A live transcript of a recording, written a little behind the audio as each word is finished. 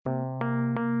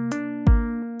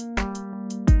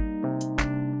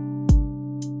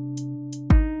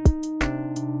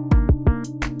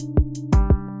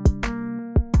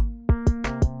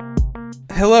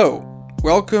Hello,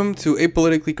 welcome to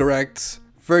Apolitically Correct's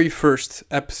very first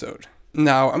episode.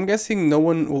 Now, I'm guessing no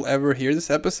one will ever hear this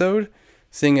episode,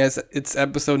 seeing as it's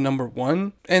episode number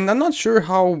 1, and I'm not sure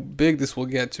how big this will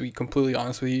get, to be completely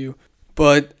honest with you,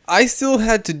 but I still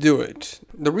had to do it.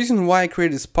 The reason why I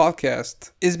created this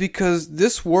podcast is because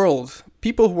this world,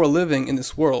 people who are living in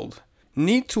this world,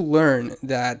 need to learn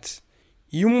that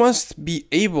you must be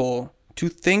able to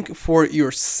think for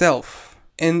yourself.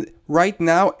 And right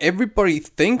now, everybody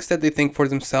thinks that they think for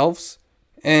themselves,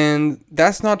 and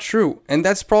that's not true. And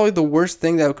that's probably the worst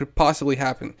thing that could possibly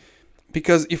happen.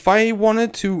 Because if I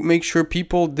wanted to make sure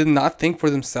people did not think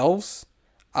for themselves,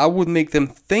 I would make them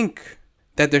think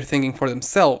that they're thinking for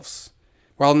themselves,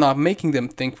 while not making them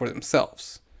think for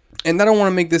themselves. And I don't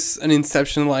want to make this an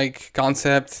Inception-like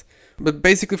concept, but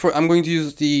basically I'm going to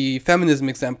use the feminism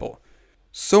example.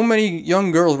 So many young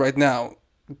girls right now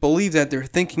believe that they're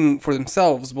thinking for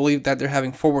themselves, believe that they're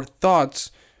having forward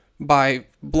thoughts by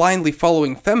blindly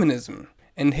following feminism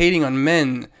and hating on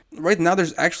men. Right now,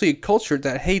 there's actually a culture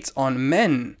that hates on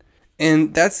men.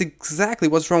 And that's exactly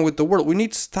what's wrong with the world. We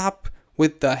need to stop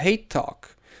with the hate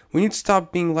talk. We need to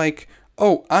stop being like,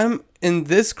 oh, I'm in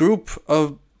this group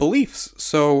of beliefs,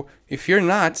 so if you're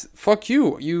not, fuck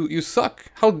you. You suck.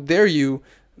 How dare you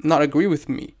not agree with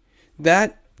me?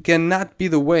 That cannot be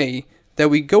the way that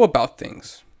we go about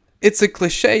things. It's a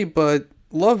cliche, but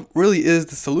love really is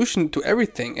the solution to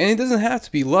everything. And it doesn't have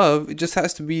to be love, it just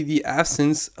has to be the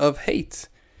absence of hate.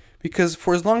 Because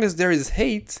for as long as there is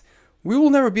hate, we will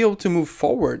never be able to move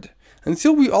forward.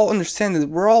 Until we all understand that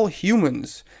we're all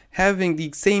humans, having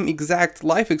the same exact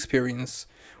life experience.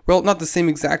 Well, not the same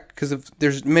exact, because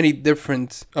there's many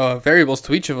different variables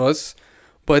to each of us.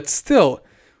 But still,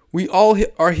 we all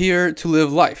are here to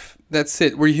live life. That's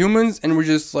it. We're humans, and we're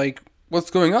just like, what's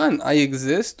going on? I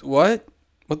exist? What?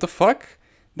 What the fuck?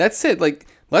 That's it. Like,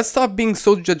 let's stop being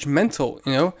so judgmental,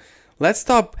 you know? Let's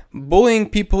stop bullying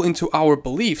people into our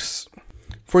beliefs.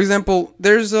 For example,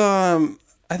 there's, I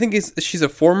think she's a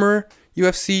former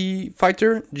UFC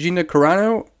fighter, Gina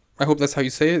Carano. I hope that's how you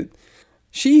say it.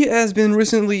 She has been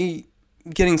recently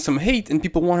getting some hate, and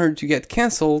people want her to get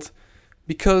canceled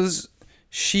because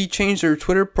she changed her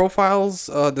Twitter profile's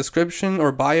description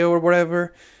or bio or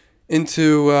whatever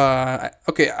into,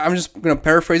 okay, I'm just going to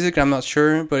paraphrase it because I'm not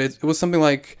sure, but it was something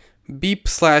like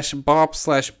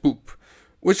beep/bop/boop,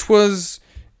 which was,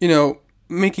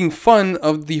 making fun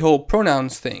of the whole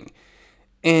pronouns thing.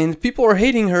 And people are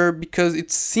hating her because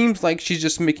it seems like she's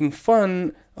just making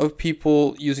fun of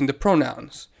people using the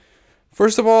pronouns.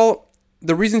 First of all,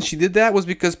 the reason she did that was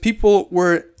because people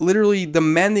were literally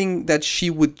demanding that she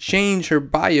would change her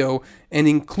bio and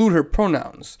include her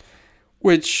pronouns,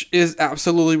 which is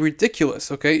absolutely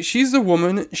ridiculous, okay? She's a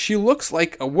woman. She looks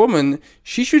like a woman.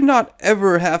 She should not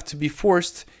ever have to be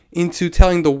forced into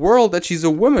telling the world that she's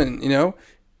a woman,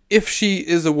 If she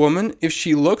is a woman, if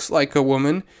she looks like a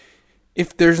woman,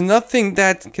 if there's nothing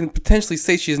that can potentially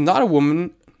say she's not a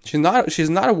woman, she's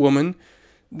not a woman,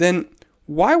 then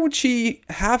why would she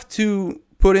have to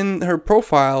put in her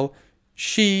profile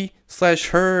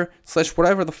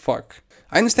she/her/whatever the fuck?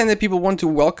 I understand that people want to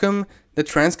welcome the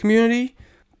trans community,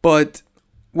 but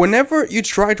whenever you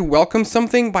try to welcome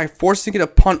something by forcing it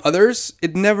upon others,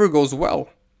 it never goes well,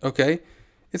 okay?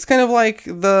 It's kind of like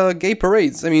the gay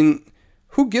parades. I mean,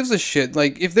 who gives a shit?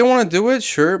 Like, if they want to do it,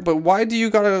 sure, but why do you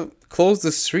gotta close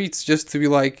the streets just to be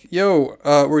like, yo,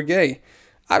 we're gay?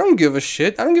 I don't give a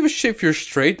shit. I don't give a shit if you're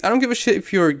straight. I don't give a shit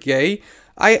if you're gay.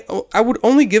 I would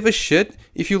only give a shit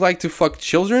if you like to fuck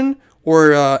children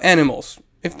or animals.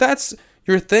 If that's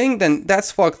your thing, then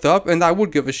that's fucked up, and I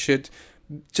would give a shit.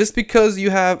 Just because you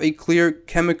have a clear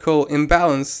chemical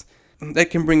imbalance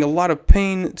that can bring a lot of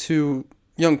pain to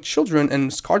young children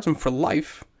and scar them for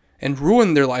life and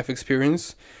ruin their life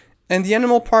experience. And the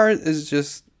animal part is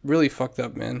just really fucked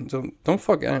up, man. Don't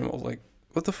fuck animals. Like,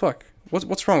 what the fuck?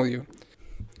 What's wrong with you?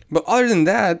 But other than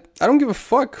that, I don't give a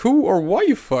fuck who or why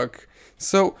you fuck.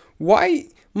 So why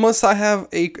must I have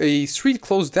a street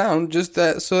closed down just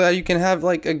so that you can have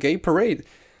like a gay parade?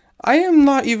 I am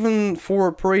not even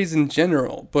for parades in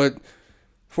general, but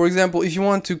for example, if you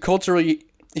want to culturally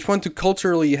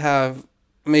have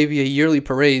maybe a yearly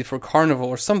parade for carnival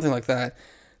or something like that,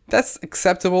 that's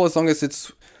acceptable as long as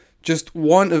it's just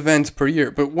one event per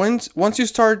year. But once you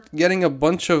start getting a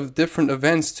bunch of different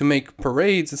events to make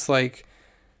parades, it's like,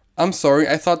 I'm sorry,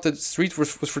 I thought that street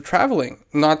was for traveling,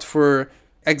 not for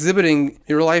exhibiting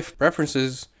your life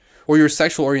preferences or your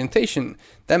sexual orientation.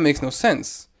 That makes no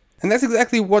sense. And that's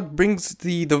exactly what brings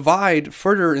the divide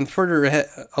further and further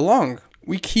along.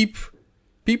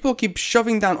 People keep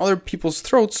shoving down other people's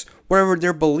throats wherever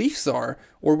their beliefs are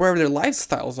or wherever their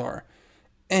lifestyles are.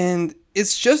 And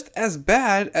it's just as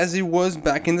bad as it was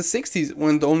back in the 60s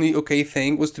when the only okay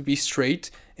thing was to be straight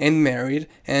and married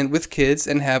and with kids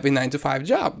and have a 9 to 5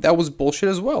 job. That was bullshit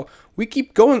as well. We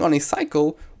keep going on a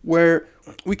cycle where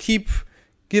we keep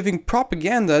giving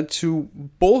propaganda to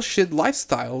bullshit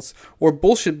lifestyles or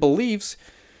bullshit beliefs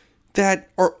that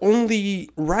are only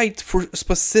right for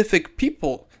specific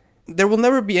people. There will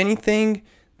never be anything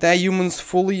that humans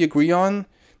fully agree on.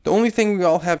 The only thing we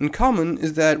all have in common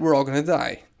is that we're all going to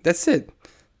die. That's it.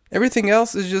 Everything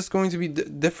else is just going to be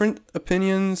different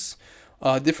opinions,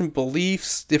 different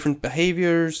beliefs, different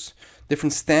behaviors,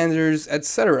 different standards,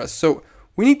 etc. So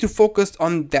we need to focus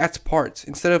on that part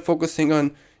instead of focusing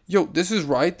on, yo, this is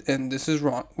right and this is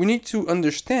wrong. We need to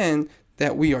understand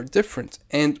that we are different.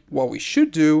 And what we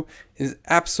should do is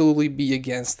absolutely be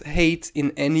against hate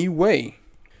in any way.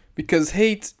 Because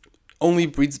hate only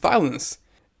breeds violence.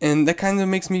 And that kind of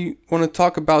makes me want to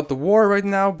talk about the war right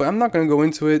now, but I'm not going to go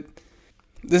into it.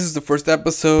 This is the first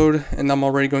episode, and I'm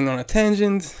already going on a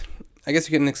tangent. I guess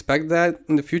you can expect that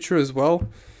in the future as well.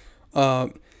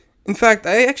 In fact,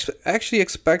 I actually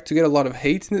expect to get a lot of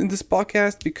hate in this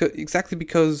podcast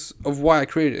because of why I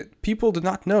created it. People do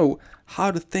not know how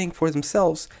to think for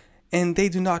themselves, and they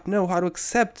do not know how to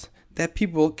accept that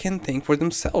people can think for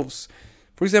themselves.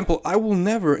 For example, I will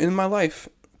never in my life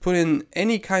put in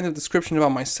any kind of description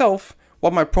about myself,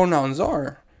 what my pronouns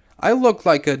are. I look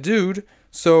like a dude,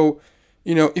 so,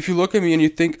 if you look at me and you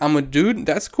think I'm a dude,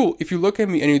 that's cool. If you look at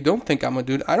me and you don't think I'm a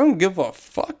dude, I don't give a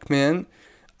fuck, man.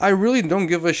 I really don't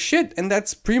give a shit, and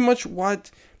that's pretty much what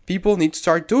people need to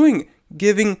start doing.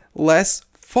 Giving less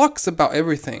fucks about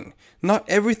everything. Not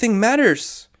everything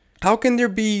matters. How can there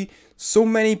be so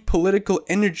many political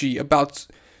energy about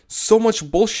so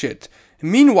much bullshit?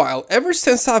 Meanwhile, ever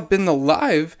since I've been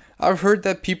alive, I've heard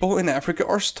that people in Africa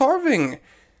are starving.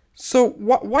 So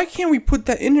why can't we put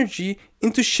that energy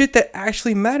into shit that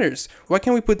actually matters? Why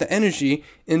can't we put the energy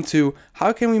into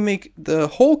how can we make the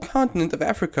whole continent of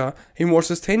Africa a more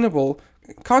sustainable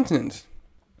continent?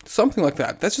 Something like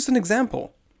that. That's just an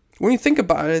example. When you think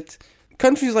about it,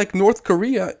 countries like North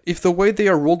Korea, if the way they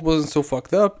are ruled wasn't so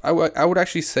fucked up, I would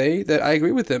actually say that I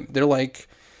agree with them. They're like,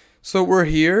 so we're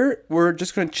here, we're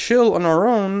just going to chill on our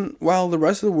own while the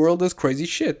rest of the world does crazy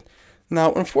shit.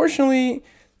 Now, unfortunately,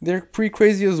 they're pretty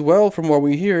crazy as well from what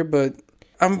we hear, but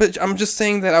I'm just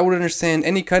saying that I would understand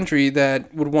any country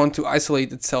that would want to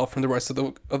isolate itself from the rest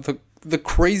of the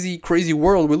crazy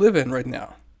world we live in right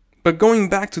now. But going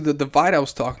back to the divide I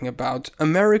was talking about,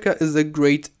 America is a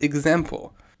great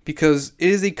example because it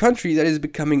is a country that is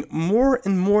becoming more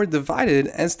and more divided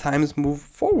as times move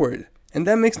forward. And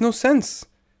that makes no sense.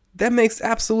 That makes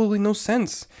absolutely no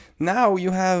sense. Now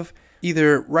you have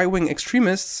either right-wing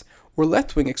extremists or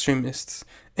left-wing extremists,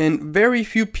 and very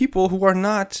few people who are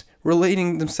not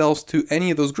relating themselves to any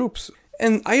of those groups.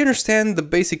 And I understand the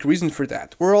basic reason for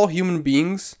that. We're all human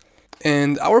beings,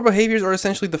 and our behaviors are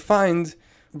essentially defined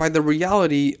by the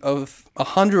reality of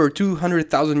 100 or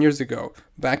 200,000 years ago,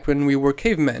 back when we were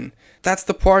cavemen. That's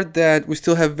the part that we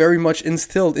still have very much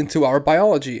instilled into our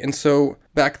biology. And so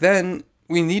back then,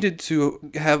 we needed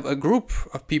to have a group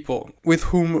of people with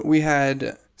whom we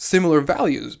had similar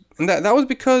values. And that was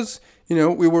because,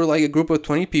 we were like a group of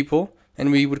 20 people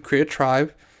and we would create a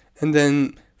tribe, and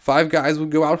then 5 guys would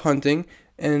go out hunting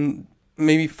and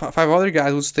maybe 5 other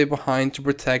guys would stay behind to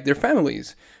protect their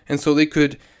families. And so they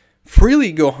could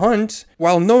freely go hunt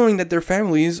while knowing that their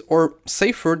families are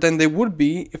safer than they would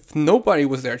be if nobody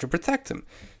was there to protect them.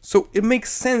 So it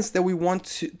makes sense that we want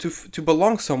to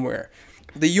belong somewhere.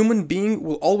 The human being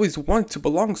will always want to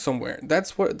belong somewhere.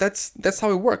 That's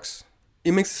how it works.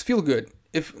 It makes us feel good.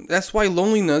 That's why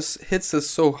loneliness hits us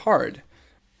so hard.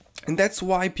 And that's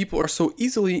why people are so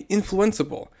easily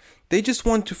influenceable. They just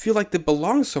want to feel like they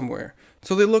belong somewhere.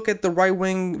 So they look at the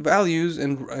right-wing values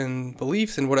and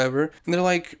beliefs and whatever, and they're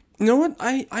like, you know what,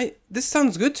 I this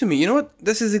sounds good to me. You know what,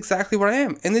 this is exactly what I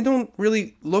am. And they don't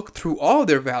really look through all of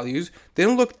their values. They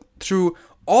don't look through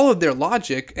all of their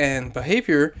logic and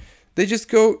behavior. They just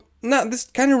go, nah, this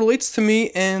kind of relates to me,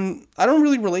 and I don't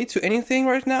really relate to anything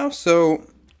right now, so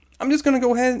I'm just going to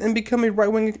go ahead and become a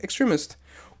right-wing extremist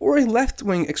or a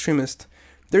left-wing extremist.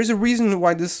 There's a reason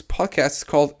why this podcast is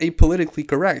called Apolitically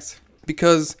Correct,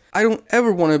 because I don't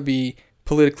ever want to be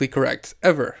politically correct,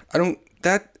 ever.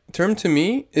 That term to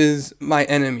me is my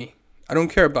enemy. I don't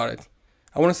care about it.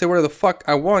 I want to say whatever the fuck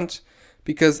I want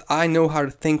because I know how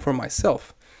to think for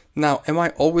myself. Now, am I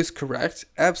always correct?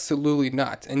 Absolutely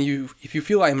not. And if you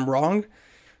feel I'm wrong,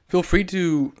 feel free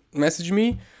to message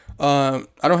me. I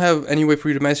don't have any way for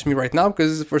you to message me right now because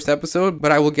this is the first episode,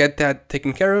 but I will get that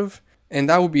taken care of. And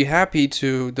I will be happy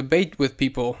to debate with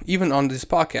people, even on this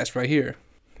podcast right here.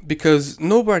 because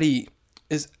nobody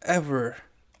is ever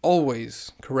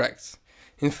always correct.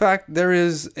 In fact, there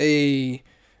is an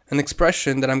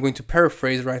expression that I'm going to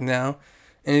paraphrase right now,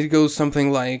 and it goes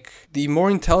something like, the more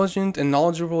intelligent and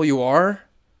knowledgeable you are,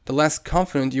 the less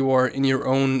confident you are in your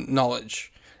own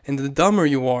knowledge. And the dumber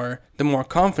you are, the more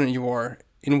confident you are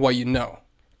in what you know.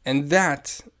 And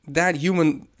that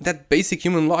basic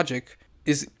human logic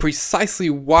is precisely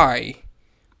why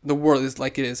the world is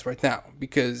like it is right now.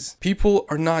 Because people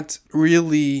are not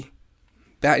really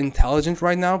that intelligent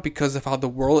right now because of how the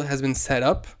world has been set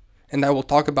up. And I will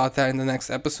talk about that in the next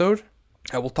episode.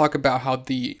 I will talk about how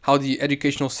the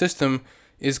educational system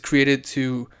is created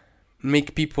to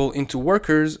make people into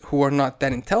workers who are not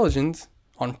that intelligent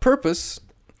on purpose.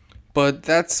 But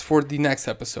that's for the next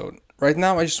episode. Right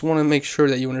now, I just want to make sure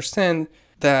that you understand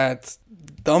that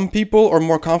dumb people are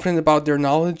more confident about their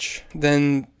knowledge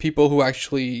than people who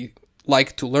actually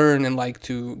like to learn and like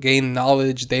to gain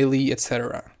knowledge daily,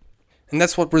 etc. And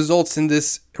that's what results in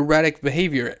this erratic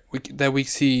behavior that we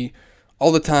see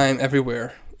all the time,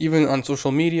 everywhere, even on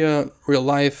social media, real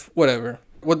life, whatever.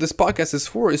 What this podcast is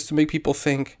for is to make people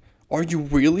think, are you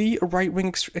really a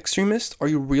right-wing extremist? Are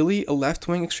you really a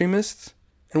left-wing extremist?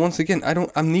 And once again,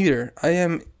 I'm neither. I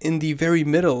am in the very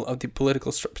middle of the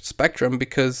political spectrum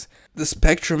because the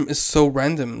spectrum is so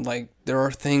random. Like, there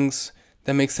are things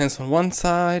that make sense on one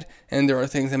side, and there are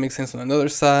things that make sense on another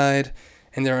side,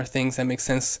 and there are things that make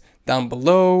sense down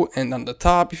below and on the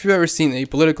top. If you've ever seen a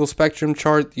political spectrum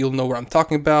chart, you'll know what I'm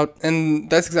talking about. And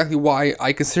that's exactly why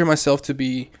I consider myself to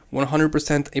be 100%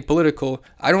 apolitical.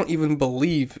 I don't even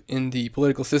believe in the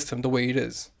political system the way it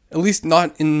is. At least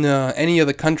not in any of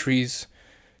the countries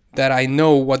that I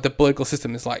know what the political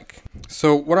system is like.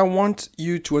 So what I want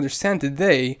you to understand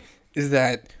today is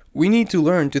that we need to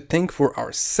learn to think for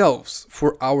ourselves.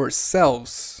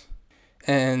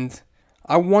 And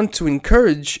I want to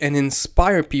encourage and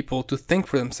inspire people to think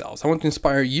for themselves. I want to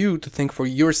inspire you to think for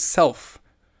yourself.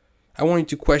 I want you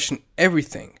to question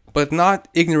everything, but not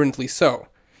ignorantly so.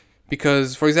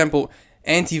 Because, for example,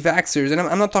 anti-vaxxers, and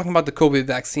I'm not talking about the COVID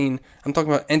vaccine, I'm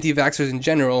talking about anti-vaxxers in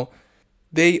general.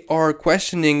 They are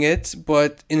questioning it,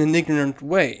 but in an ignorant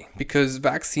way, because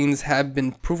vaccines have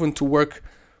been proven to work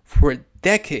for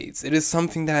decades. It is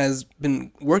something that has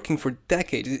been working for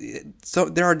decades. So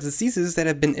there are diseases that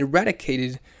have been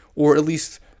eradicated, or at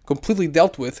least completely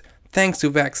dealt with, thanks to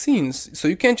vaccines. So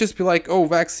you can't just be like, oh,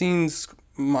 vaccines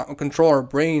control our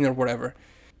brain or whatever.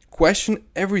 Question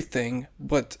everything,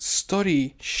 but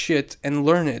study shit and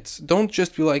learn it. Don't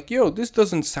just be like, yo, this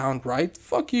doesn't sound right.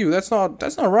 Fuck you. That's not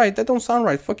right. That don't sound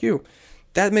right. Fuck you.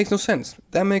 That makes no sense.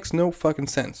 That makes no fucking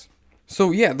sense.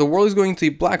 So yeah, the world is going to a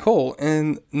black hole,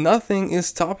 and nothing is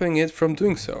stopping it from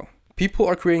doing so. People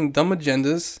are creating dumb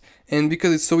agendas, and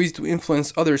because it's so easy to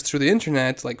influence others through the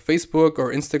internet, like Facebook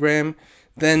or Instagram,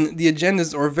 then the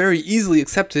agendas are very easily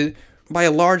accepted by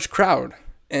a large crowd.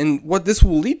 And what this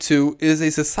will lead to is a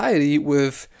society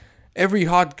with every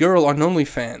hot girl on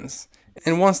OnlyFans.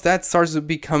 And once that starts to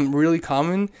become really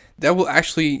common, that will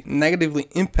actually negatively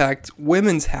impact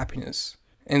women's happiness.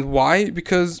 And why?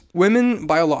 Because women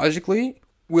biologically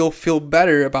will feel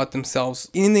better about themselves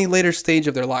in a later stage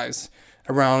of their lives.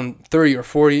 Around 30 or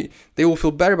 40, they will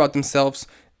feel better about themselves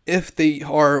if they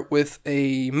are with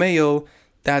a male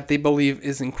that they believe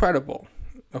is incredible.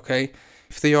 Okay?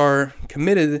 If they are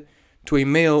committed to a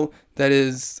male that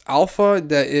is alpha,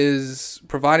 that is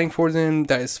providing for them,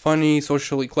 that is funny,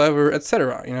 socially clever,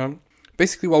 etc.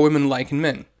 Basically what women like in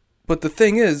men. But the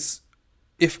thing is,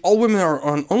 if all women are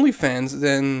on OnlyFans,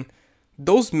 then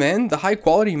those men, the high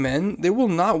quality men, they will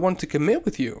not want to commit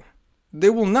with you. They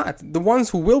will not. The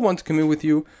ones who will want to commit with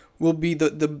you will be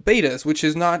the betas, which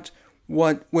is not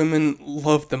what women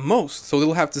love the most. So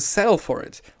they'll have to settle for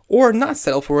it, or not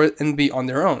settle for it and be on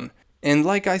their own. And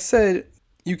like I said,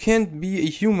 you can't be a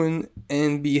human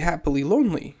and be happily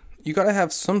lonely. You gotta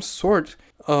have some sort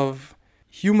of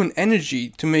human energy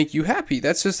to make you happy.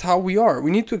 That's just how we are. We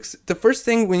need to. The first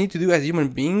thing we need to do as human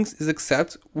beings is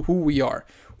accept who we are.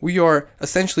 We are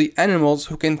essentially animals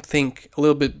who can think a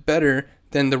little bit better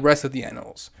than the rest of the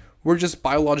animals. We're just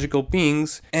biological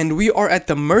beings, and we are at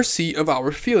the mercy of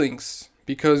our feelings,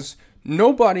 because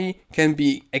nobody can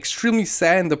be extremely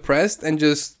sad and depressed and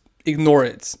just ignore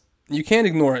it. You can't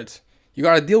ignore it. You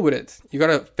gotta deal with it. You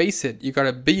gotta face it. You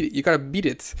gotta beat it. You gotta beat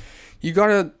it. You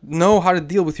gotta know how to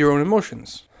deal with your own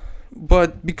emotions.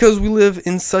 But because we live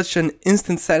in such an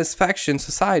instant satisfaction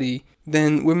society,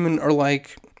 then women are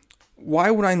like,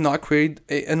 why would I not create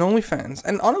an OnlyFans?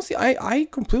 And honestly, I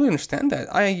completely understand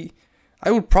that. I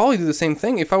would probably do the same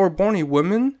thing if I were born a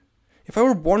woman. If I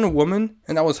were born a woman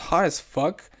and I was hot as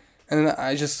fuck, and then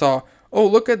I just saw, oh,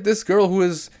 look at this girl who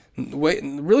is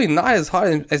really not as hot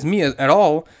as me at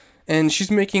all, and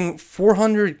she's making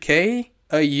 400K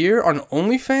a year on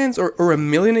OnlyFans, or a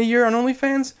million a year on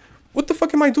OnlyFans. What the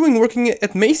fuck am I doing working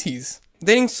at Macy's?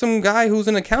 Dating some guy who's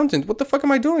an accountant. What the fuck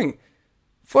am I doing?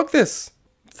 Fuck this.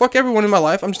 Fuck everyone in my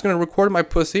life. I'm just gonna record my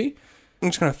pussy. I'm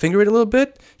just gonna finger it a little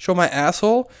bit, show my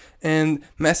asshole, and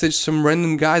message some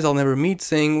random guys I'll never meet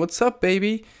saying, "What's up,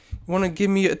 baby? You wanna give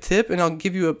me a tip and I'll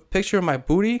give you a picture of my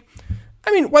booty?"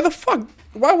 I mean, why the fuck?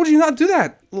 Why would you not do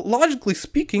that? Logically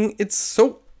speaking, it's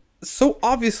so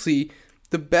obviously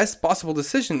the best possible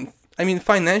decision. I mean,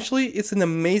 financially, it's an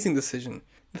amazing decision.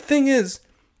 The thing is,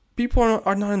 people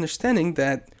are not understanding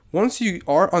that once you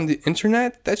are on the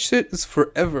internet, that shit is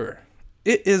forever.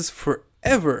 It is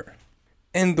forever.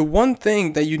 And the one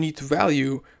thing that you need to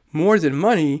value more than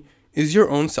money is your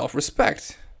own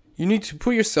self-respect. You need to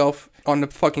put yourself on a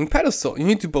fucking pedestal. You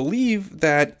need to believe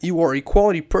that you are a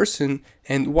quality person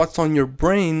and what's on your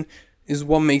brain is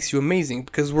what makes you amazing,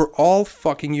 because we're all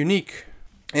fucking unique.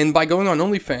 And by going on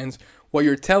OnlyFans, what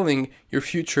you're telling your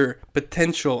future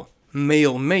potential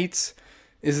male mates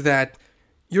is that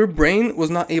your brain was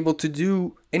not able to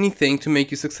do anything to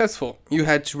make you successful. You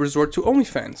had to resort to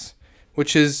OnlyFans,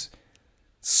 which is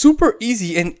super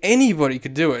easy and anybody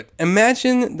could do it.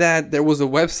 Imagine that there was a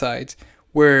website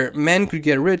where men could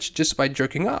get rich just by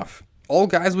jerking off. All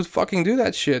guys would fucking do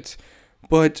that shit.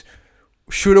 But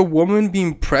should a woman be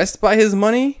impressed by his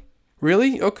money?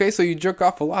 Really? Okay, so you jerk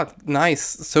off a lot. Nice.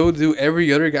 So do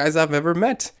every other guys I've ever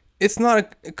met. It's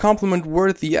not a compliment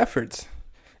worth the effort.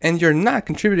 And you're not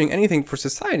contributing anything for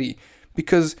society,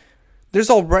 because there's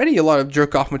already a lot of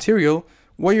jerk off material.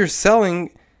 What you're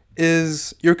selling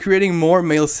is you're creating more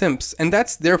male simps, and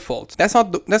that's their fault. That's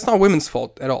not women's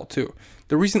fault at all, too.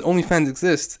 The reason OnlyFans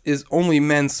exists is only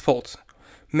men's fault.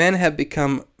 Men have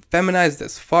become feminized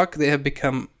as fuck. They have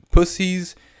become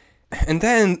pussies, and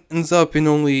that ends up in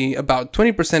only about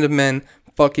 20% of men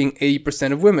fucking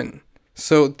 80% of women.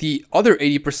 So the other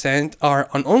 80% are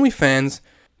on OnlyFans,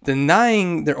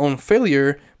 denying their own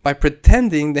failure by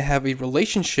pretending they have a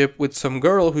relationship with some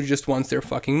girl who just wants their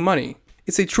fucking money.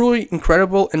 It's a truly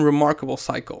incredible and remarkable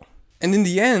cycle. And in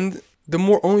the end, the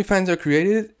more OnlyFans are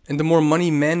created and the more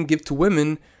money men give to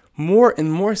women, more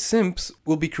and more simps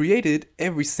will be created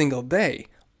every single day.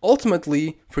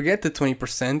 Ultimately, forget the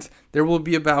 20%, there will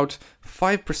be about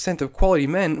 5% of quality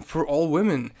men for all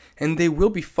women, and they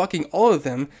will be fucking all of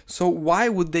them, so why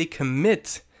would they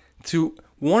commit to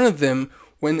one of them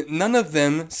when none of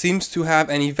them seems to have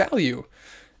any value?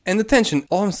 And attention,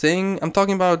 all I'm saying, I'm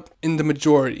talking about in the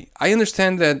majority. I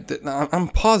understand that I'm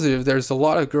positive there's a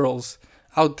lot of girls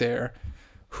out there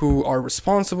who are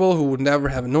responsible, who would never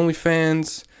have an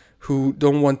OnlyFans, who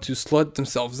don't want to slut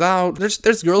themselves out.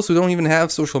 There's girls who don't even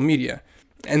have social media,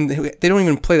 and they don't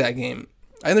even play that game.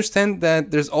 I understand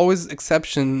that there's always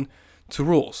exception to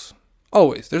rules.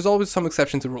 Always. There's always some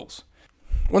exception to rules.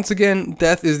 Once again,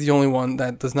 death is the only one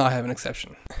that does not have an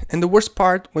exception. And the worst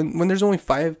part, when there's only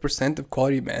 5% of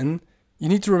quality men, you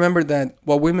need to remember that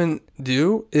what women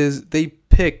do is they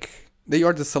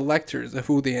are the selectors of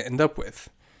who they end up with.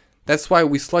 That's why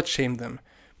we slut shame them,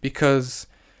 because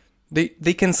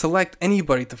they can select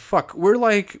anybody to fuck.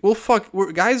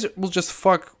 Guys will just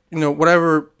fuck,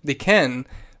 whatever they can,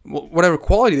 whatever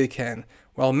quality they can,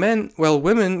 while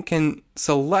women can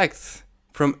select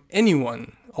from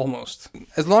anyone almost,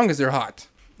 as long as they're hot.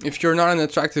 If you're not an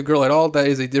attractive girl at all, that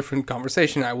is a different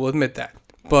conversation, I will admit that.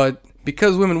 But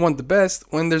because women want the best,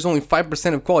 when there's only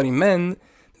 5% of quality men,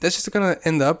 that's just gonna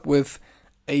end up with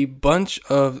a bunch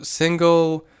of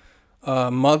single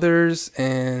mothers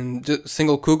and just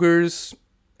single cougars,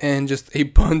 and just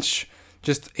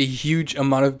a huge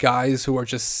amount of guys who are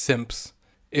just simps.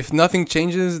 If nothing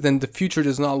changes, then the future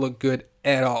does not look good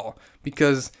at all.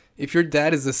 Because if your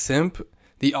dad is a simp,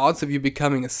 the odds of you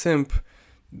becoming a simp,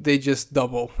 they just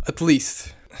double, at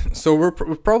least. So we're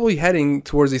probably heading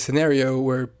towards a scenario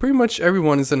where pretty much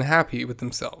everyone is unhappy with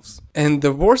themselves. And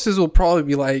divorces will probably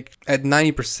be like at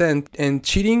 90%, and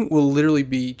cheating will literally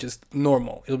be just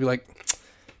normal. It'll be like,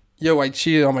 yo, I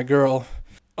cheated on my girl.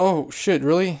 Oh, shit,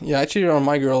 really? Yeah, I cheated on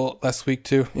my girl last week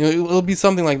too. It'll be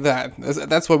something like that.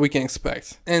 That's what we can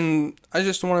expect. And I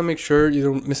just want to make sure you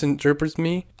don't misinterpret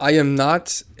me. I am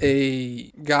not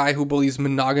a guy who believes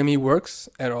monogamy works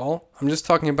at all. I'm just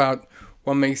talking about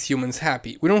what makes humans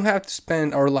happy. We don't have to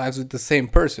spend our lives with the same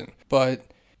person, but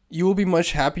you will be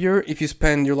much happier if you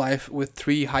spend your life with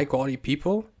 3 high-quality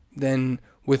people than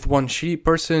with 1 shitty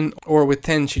person or with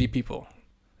 10 shitty people.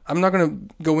 I'm not going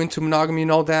to go into monogamy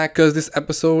and all that because this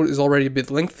episode is already a bit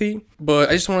lengthy, but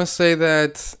I just want to say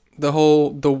that the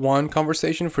one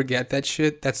conversation, forget that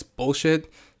shit. That's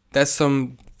bullshit. That's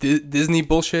some Disney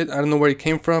bullshit. I don't know where it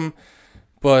came from.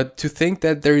 But to think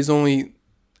that there is only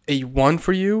a one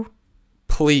for you,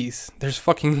 please. There's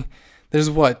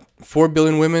what, 4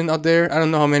 billion women out there? I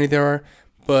don't know how many there are.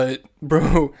 But,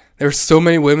 bro, there's so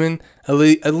many women.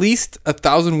 At least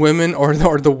 1,000 women are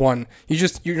the one.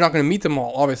 You're not going to meet them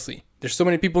all, obviously. There's so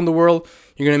many people in the world.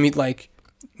 You're going to meet like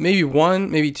maybe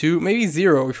 1, maybe 2, maybe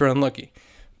 0 if you're unlucky.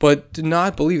 But do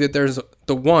not believe that there's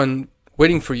the one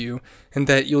waiting for you and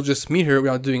that you'll just meet her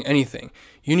without doing anything.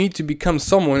 You need to become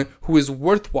someone who is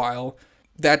worthwhile,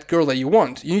 that girl that you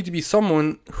want. You need to be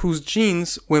someone whose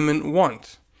genes women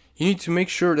want. You need to make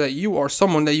sure that you are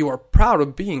someone that you are proud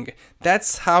of being.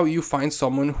 That's how you find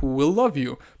someone who will love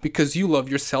you, because you love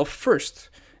yourself first.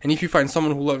 And if you find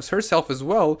someone who loves herself as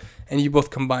well, and you both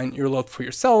combine your love for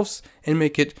yourselves and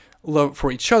make it love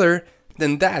for each other,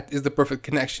 then that is the perfect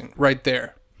connection right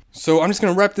there. So I'm just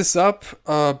going to wrap this up.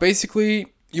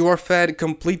 Basically, you are fed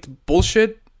complete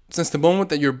bullshit since the moment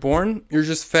that you're born. You're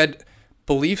just fed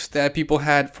beliefs that people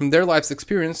had from their life's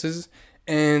experiences.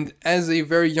 And as a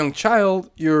very young child,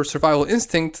 your survival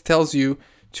instinct tells you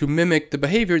to mimic the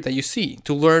behavior that you see,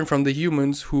 to learn from the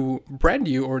humans who bred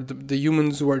you or the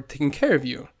humans who are taking care of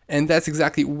you. And that's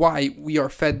exactly why we are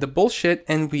fed the bullshit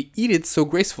and we eat it so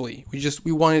gracefully.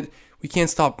 We want it. We can't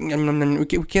stop. We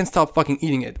can't stop fucking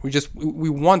eating it. We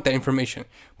want that information.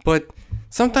 But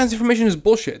sometimes information is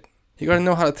bullshit. You gotta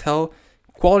know how to tell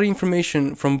quality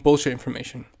information from bullshit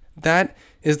information. That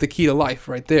is the key to life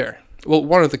right there. Well,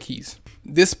 one of the keys.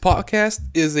 This podcast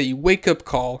is a wake-up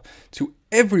call to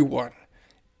everyone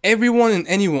and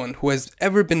anyone who has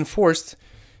ever been forced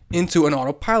into an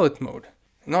autopilot mode.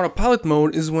 An autopilot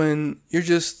mode is when you're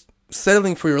just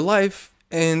settling for your life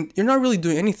and you're not really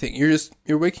doing anything.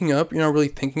 You're waking up, you're not really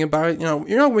thinking about it.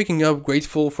 You're not waking up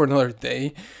grateful for another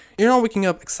day. You're not waking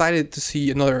up excited to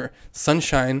see another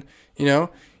sunshine, You're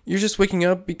just waking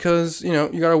up because, you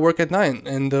gotta work at 9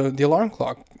 and the alarm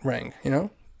clock rang,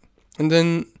 And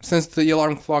then, since the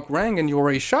alarm clock rang and you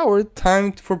already showered,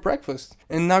 time for breakfast.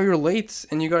 And now you're late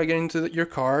and you gotta get into your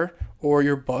car or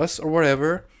your bus or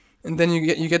whatever. And then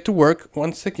you get to work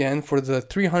once again for the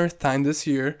 300th time this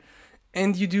year.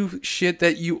 And you do shit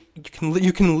that you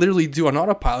can literally do on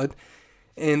autopilot.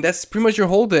 And that's pretty much your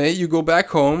whole day. You go back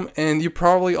home and you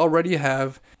probably already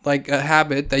have like a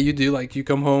habit that you do. Like you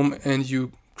come home and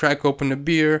you crack open a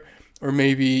beer, or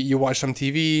maybe you watch some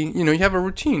TV. You have a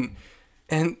routine.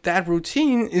 And that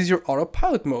routine is your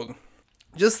autopilot mode.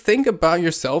 Just think about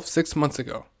yourself 6 months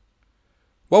ago.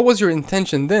 What was your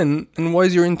intention then, and what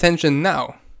is your intention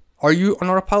now? Are you on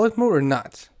autopilot mode or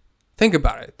not? Think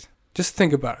about it. Just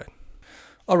think about it.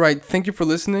 Alright, thank you for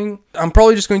listening. I'm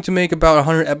probably just going to make about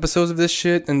 100 episodes of this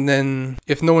shit, and then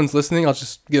if no one's listening, I'll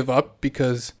just give up,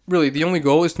 because really, the only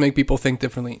goal is to make people think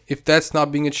differently. If that's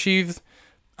not being achieved,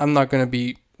 I'm not going to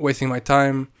be wasting my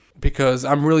time, because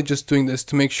I'm really just doing this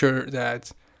to make sure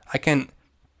that I can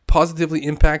positively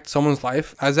impact someone's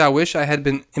life as I wish I had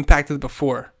been impacted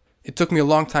before. It took me a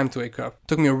long time to wake up. It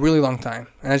took me a really long time.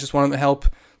 And I just wanted to help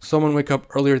someone wake up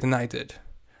earlier than I did.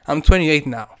 I'm 28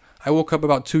 now. I woke up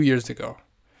about 2 years ago.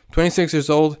 26 years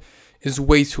old is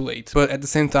way too late. But at the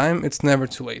same time, it's never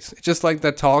too late. It's just like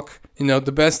that talk.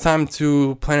 The best time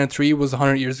to plant a tree was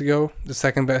 100 years ago. The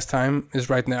second best time is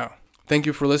right now. Thank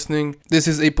you for listening. This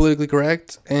is Apolitically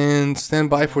Correct, and stand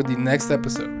by for the next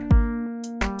episode.